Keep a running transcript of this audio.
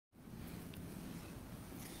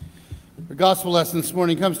Our gospel lesson this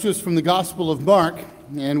morning comes to us from the Gospel of Mark,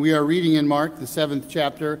 and we are reading in Mark, the 7th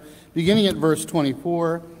chapter, beginning at verse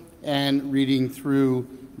 24 and reading through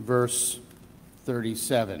verse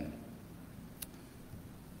 37.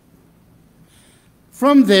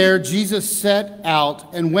 From there, Jesus set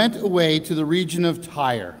out and went away to the region of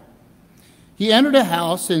Tyre. He entered a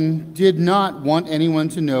house and did not want anyone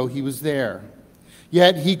to know he was there.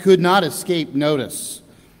 Yet he could not escape notice.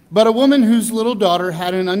 But a woman whose little daughter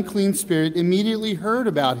had an unclean spirit immediately heard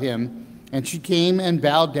about him, and she came and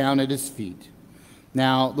bowed down at his feet.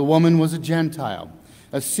 Now the woman was a Gentile,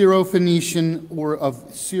 of Syro-Phoenician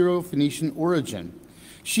origin.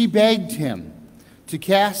 She begged him to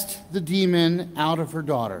cast the demon out of her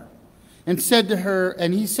daughter, and he said to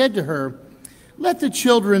her, "Let the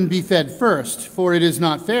children be fed first, for it is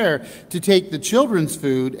not fair to take the children's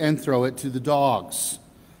food and throw it to the dogs."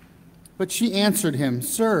 But she answered him,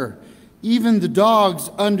 "Sir, even the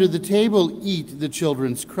dogs under the table eat the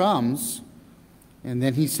children's crumbs." And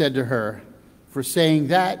then he said to her, "For saying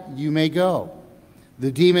that, you may go.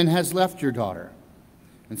 The demon has left your daughter."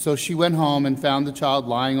 And so she went home and found the child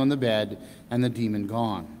lying on the bed and the demon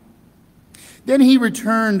gone. Then he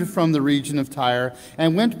returned from the region of Tyre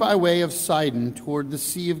and went by way of Sidon toward the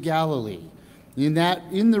Sea of Galilee, in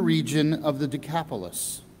the region of the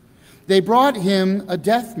Decapolis. They brought him a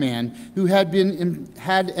deaf man who had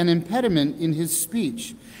an impediment in his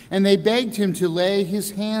speech, and they begged him to lay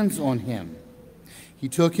his hands on him. He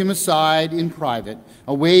took him aside in private,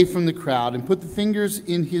 away from the crowd, and put the fingers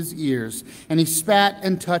in his ears, and he spat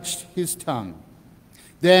and touched his tongue.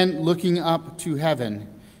 Then, looking up to heaven,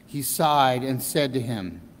 he sighed and said to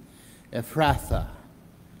him, "Ephphatha,"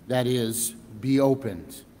 that is, be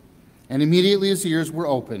opened. And immediately his ears were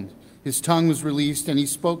opened. His tongue was released, and he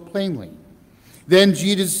spoke plainly. Then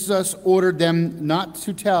Jesus ordered them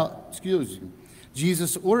to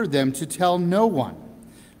tell no one.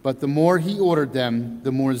 But the more he ordered them,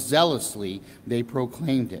 the more zealously they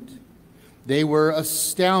proclaimed it. They were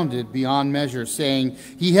astounded beyond measure, saying,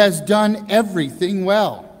 "He has done everything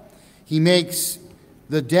well. He makes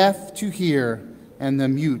the deaf to hear and the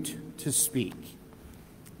mute to speak."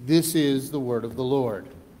 This is the word of the Lord.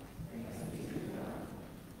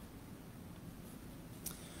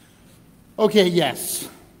 Okay, yes,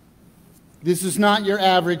 this is not your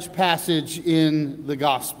average passage in the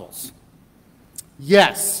Gospels.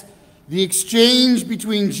 Yes, the exchange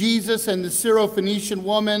between Jesus and the Syro-Phoenician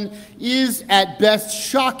woman is at best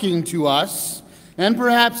shocking to us, and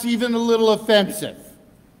perhaps even a little offensive.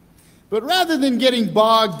 But rather than getting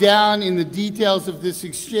bogged down in the details of this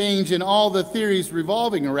exchange and all the theories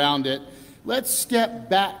revolving around it, let's step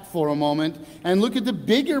back for a moment and look at the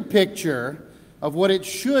bigger picture of what it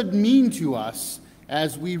should mean to us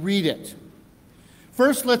as we read it.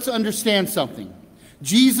 First, let's understand something.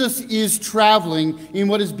 Jesus is traveling in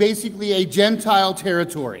what is basically a Gentile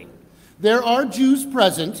territory. There are Jews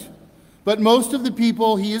present, but most of the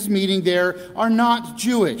people he is meeting there are not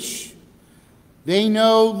Jewish. They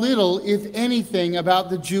know little, if anything, about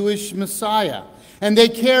the Jewish Messiah, and they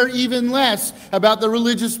care even less about the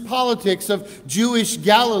religious politics of Jewish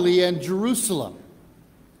Galilee and Jerusalem.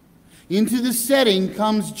 Into the setting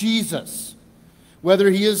comes Jesus.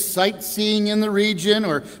 Whether he is sightseeing in the region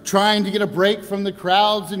or trying to get a break from the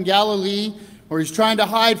crowds in Galilee, or he's trying to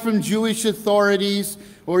hide from Jewish authorities,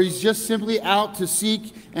 or he's just simply out to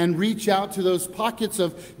seek and reach out to those pockets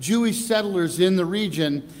of Jewish settlers in the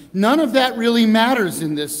region, none of that really matters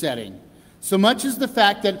in this setting, so much as the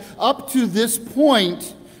fact that up to this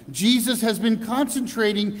point, Jesus has been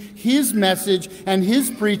concentrating his message and his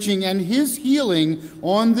preaching and his healing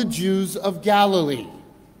on the Jews of Galilee.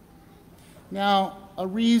 Now, a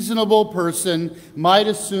reasonable person might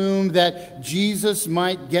assume that Jesus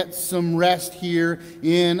might get some rest here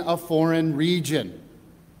in a foreign region.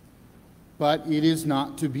 But it is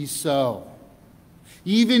not to be so.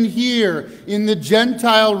 Even here in the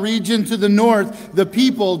Gentile region to the north, the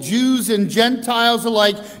people, Jews and Gentiles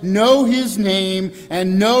alike, know his name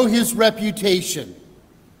and know his reputation.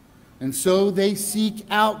 And so they seek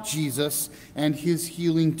out Jesus and his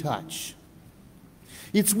healing touch.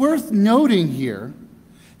 It's worth noting here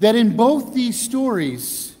that in both these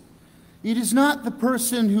stories, it is not the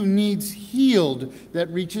person who needs healed that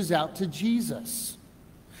reaches out to Jesus.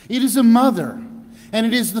 It is a mother, and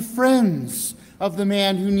it is the friends of the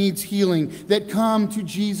man who needs healing that come to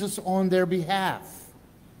Jesus on their behalf.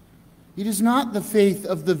 It is not the faith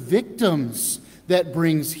of the victims that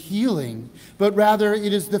brings healing, but rather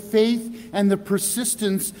it is the faith and the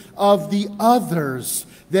persistence of the others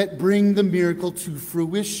that bring the miracle to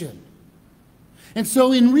fruition. And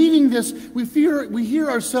so in reading this, we hear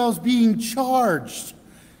ourselves being charged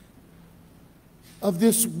of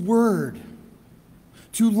this word,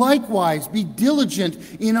 to likewise be diligent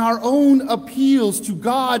in our own appeals to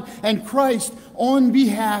God and Christ on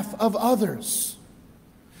behalf of others.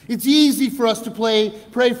 It's easy for us to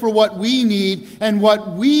pray for what we need and what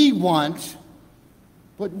we want,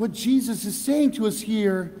 but what Jesus is saying to us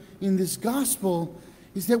here in this gospel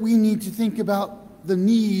is that we need to think about the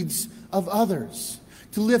needs of others,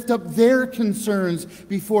 to lift up their concerns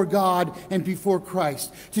before God and before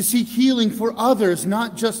Christ, to seek healing for others,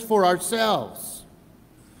 not just for ourselves.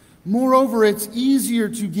 Moreover, it's easier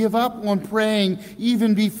to give up on praying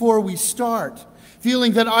even before we start,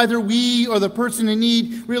 feeling that either we or the person in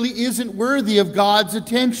need really isn't worthy of God's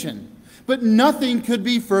attention. But nothing could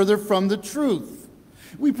be further from the truth.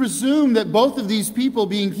 We presume that both of these people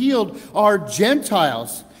being healed are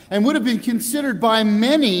Gentiles and would have been considered by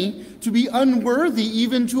many to be unworthy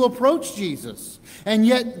even to approach Jesus. And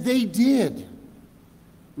yet they did,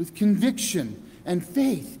 with conviction and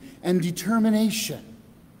faith and determination.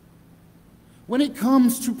 When it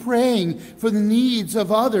comes to praying for the needs of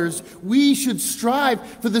others, we should strive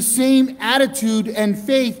for the same attitude and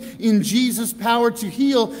faith in Jesus' power to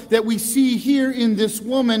heal that we see here in this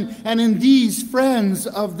woman and in these friends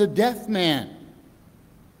of the deaf man.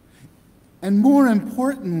 And more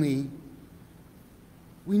importantly,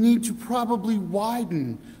 we need to probably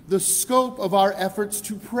widen the scope of our efforts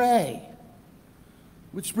to pray.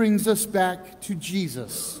 Which brings us back to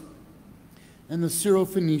Jesus and the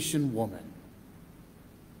Syrophoenician woman.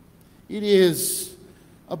 It is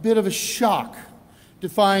a bit of a shock to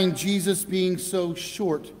find Jesus being so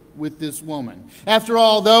short with this woman. After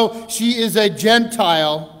all, though she is a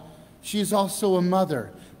Gentile, she is also a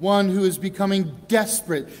mother, one who is becoming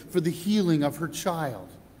desperate for the healing of her child.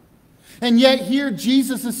 And yet here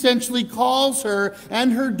Jesus essentially calls her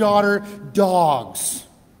and her daughter dogs.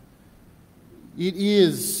 It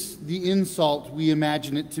is the insult we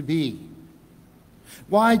imagine it to be.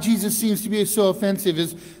 Why Jesus seems to be so offensive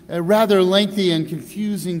is a rather lengthy and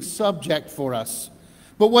confusing subject for us.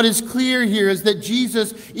 But what is clear here is that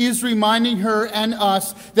Jesus is reminding her and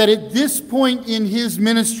us that at this point in his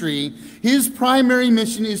ministry, his primary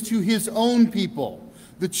mission is to his own people,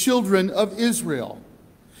 the children of Israel.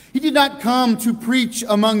 He did not come to preach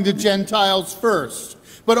among the Gentiles first,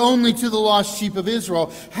 but only to the lost sheep of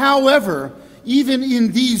Israel. However, even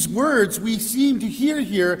in these words, we seem to hear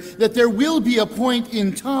here that there will be a point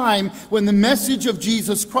in time when the message of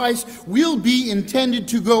Jesus Christ will be intended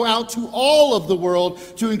to go out to all of the world,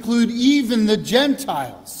 to include even the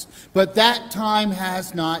Gentiles. But that time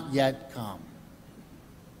has not yet come.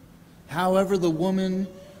 However, the woman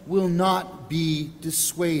will not be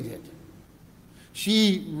dissuaded.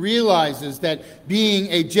 She realizes that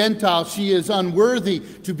being a Gentile, she is unworthy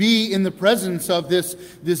to be in the presence of this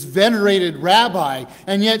venerated rabbi.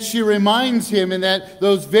 And yet she reminds him in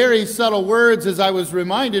those very subtle words, as I was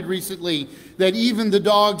reminded recently, that even the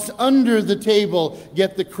dogs under the table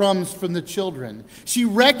get the crumbs from the children. She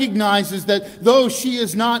recognizes that though she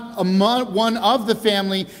is not one of the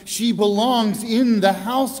family, she belongs in the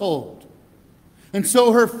household. And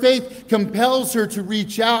so her faith compels her to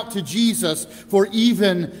reach out to Jesus for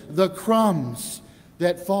even the crumbs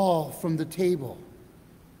that fall from the table.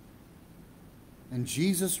 And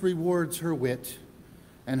Jesus rewards her wit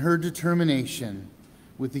and her determination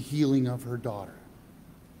with the healing of her daughter.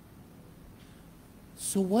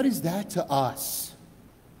 So what is that to us?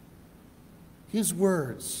 His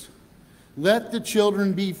words, "Let the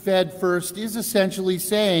children be fed first," is essentially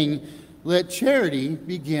saying, let charity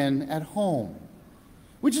begin at home.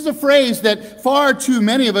 Which is a phrase that far too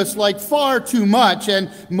many of us like far too much,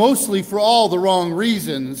 and mostly for all the wrong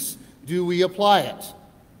reasons do we apply it.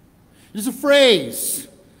 It is a phrase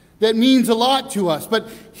that means a lot to us, but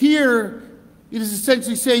here it is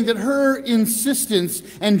essentially saying that her insistence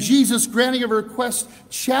and Jesus' granting of her request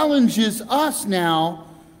challenges us now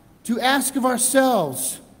to ask of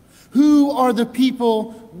ourselves, who are the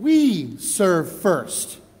people we serve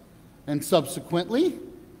first? And subsequently,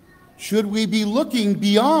 should we be looking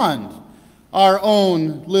beyond our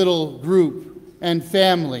own little group and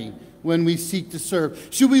family when we seek to serve?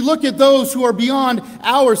 Should we look at those who are beyond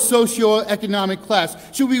our socioeconomic class?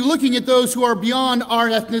 Should we be looking at those who are beyond our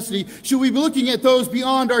ethnicity? Should we be looking at those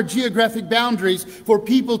beyond our geographic boundaries for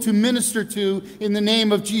people to minister to in the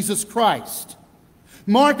name of Jesus Christ?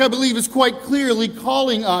 Mark, I believe, is quite clearly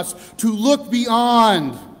calling us to look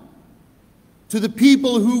beyond to the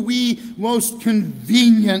people who we most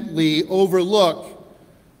conveniently overlook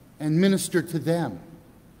and minister to them.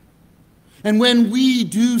 And when we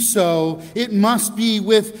do so, it must be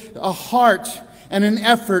with a heart and an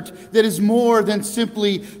effort that is more than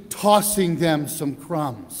simply tossing them some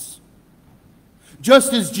crumbs.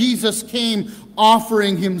 Just as Jesus came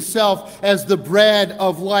offering himself as the bread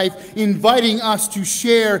of life, inviting us to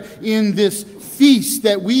share in this feast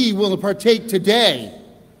that we will partake today,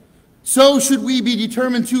 so should we be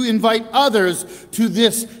determined to invite others to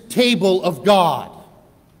this table of God.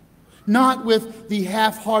 Not with the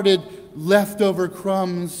half-hearted leftover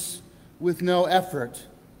crumbs with no effort,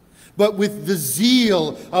 but with the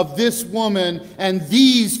zeal of this woman and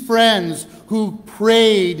these friends who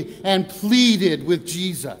prayed and pleaded with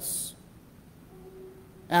Jesus.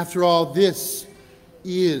 After all, this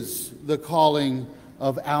is the calling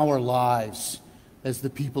of our lives as the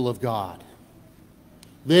people of God.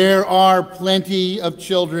 There are plenty of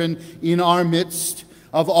children in our midst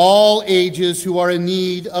of all ages who are in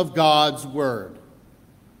need of God's word.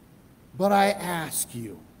 But I ask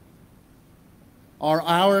you, are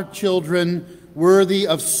our children worthy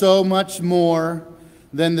of so much more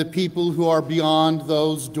than the people who are beyond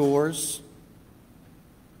those doors?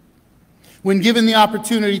 When given the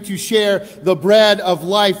opportunity to share the bread of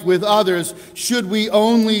life with others, should we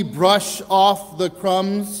only brush off the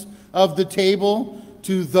crumbs of the table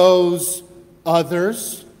to those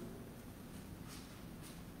others?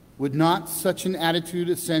 Would not such an attitude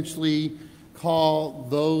essentially call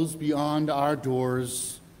those beyond our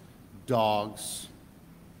doors dogs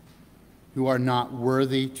who are not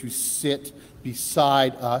worthy to sit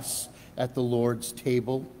beside us at the Lord's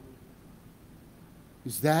table?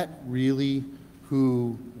 Is that really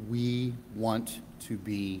who we want to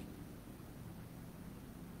be?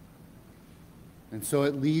 And so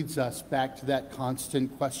it leads us back to that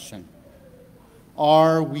constant question.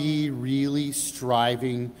 Are we really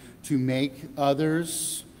striving to make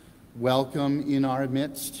others welcome in our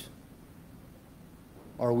midst?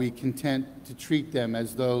 Are we content to treat them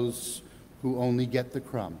as those who only get the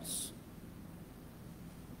crumbs?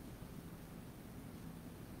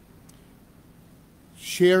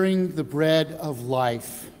 Sharing the bread of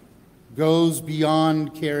life goes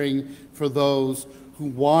beyond caring for those who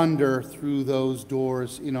wander through those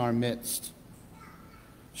doors in our midst.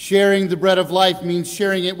 Sharing the bread of life means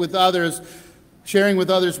sharing it with others, sharing with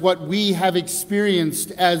others what we have experienced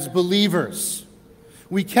as believers.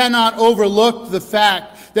 We cannot overlook the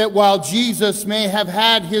fact that while Jesus may have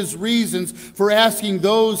had his reasons for asking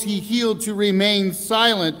those he healed to remain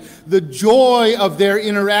silent, the joy of their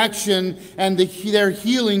interaction and their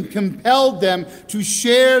healing compelled them to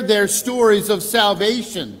share their stories of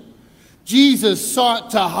salvation. Jesus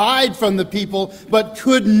sought to hide from the people, but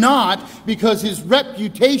could not, because his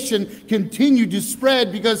reputation continued to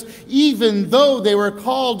spread, because even though they were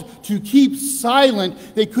called to keep silent,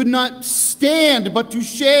 they could not stand but to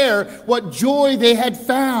share what joy they had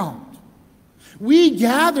found. We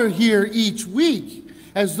gather here each week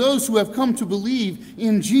as those who have come to believe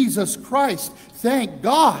in Jesus Christ. Thank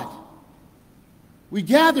God. We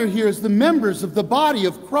gather here as the members of the body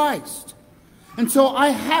of Christ. And so I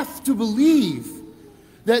have to believe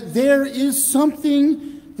that there is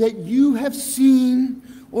something that you have seen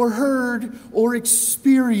or heard or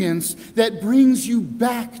experienced that brings you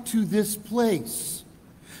back to this place.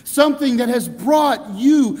 Something that has brought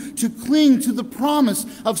you to cling to the promise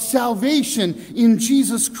of salvation in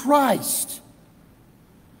Jesus Christ.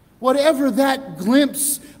 Whatever that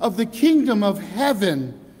glimpse of the kingdom of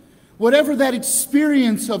heaven, whatever that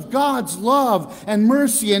experience of God's love and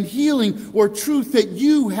mercy and healing or truth that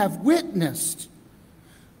you have witnessed,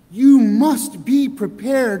 you must be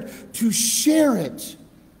prepared to share it,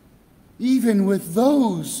 even with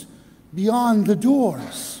those beyond the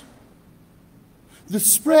doors. The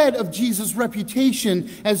spread of Jesus' reputation,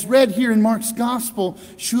 as read here in Mark's Gospel,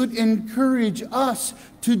 should encourage us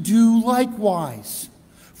to do likewise,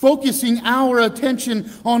 focusing our attention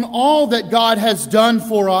on all that God has done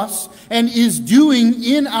for us and is doing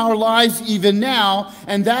in our lives even now,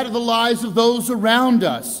 and that of the lives of those around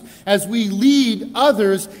us, as we lead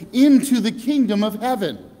others into the kingdom of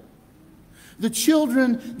heaven. The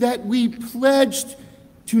children that we pledged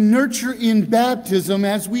to nurture in baptism,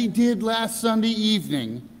 as we did last Sunday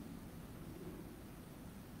evening,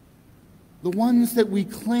 the ones that we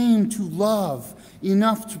claim to love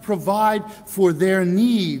enough to provide for their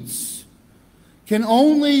needs, can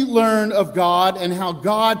only learn of God and how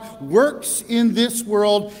God works in this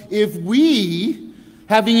world if we,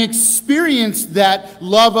 having experienced that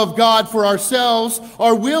love of God for ourselves,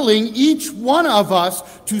 are willing, each one of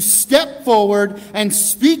us, to step forward and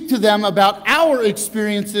speak to them about our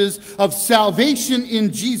experiences of salvation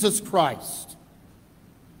in Jesus Christ.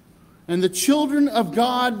 And the children of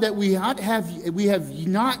God that we have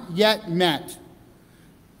not yet met,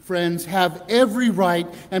 friends, have every right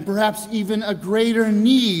and perhaps even a greater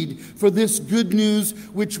need for this good news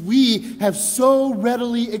which we have so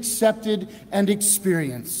readily accepted and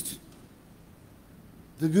experienced.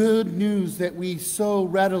 The good news that we so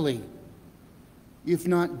readily, if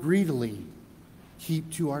not greedily,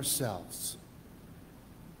 keep to ourselves.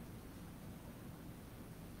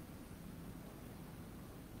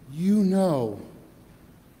 You know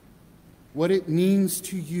what it means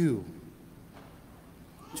to you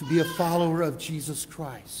to be a follower of Jesus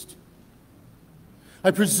Christ.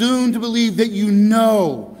 I presume to believe that you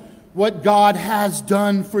know what God has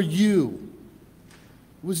done for you.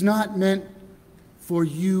 It was not meant for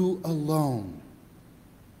you alone.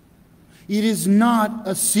 It is not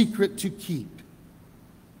a secret to keep,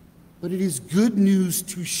 but it is good news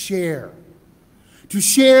to share. To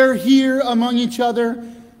share here among each other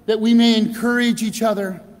that we may encourage each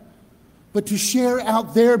other, but to share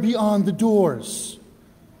out there beyond the doors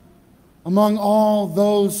among all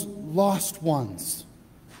those lost ones,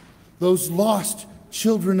 those lost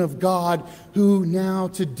children of God who now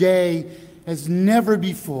today, as never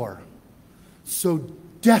before, so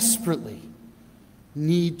desperately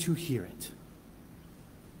need to hear it.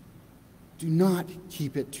 Do not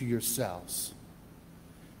keep it to yourselves.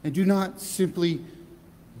 And do not simply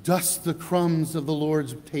dust the crumbs of the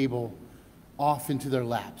Lord's table off into their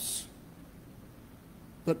laps,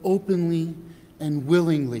 but openly and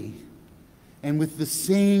willingly, and with the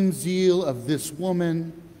same zeal of this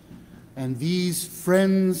woman and these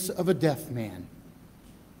friends of a deaf man,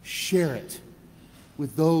 share it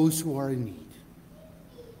with those who are in need.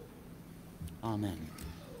 Amen.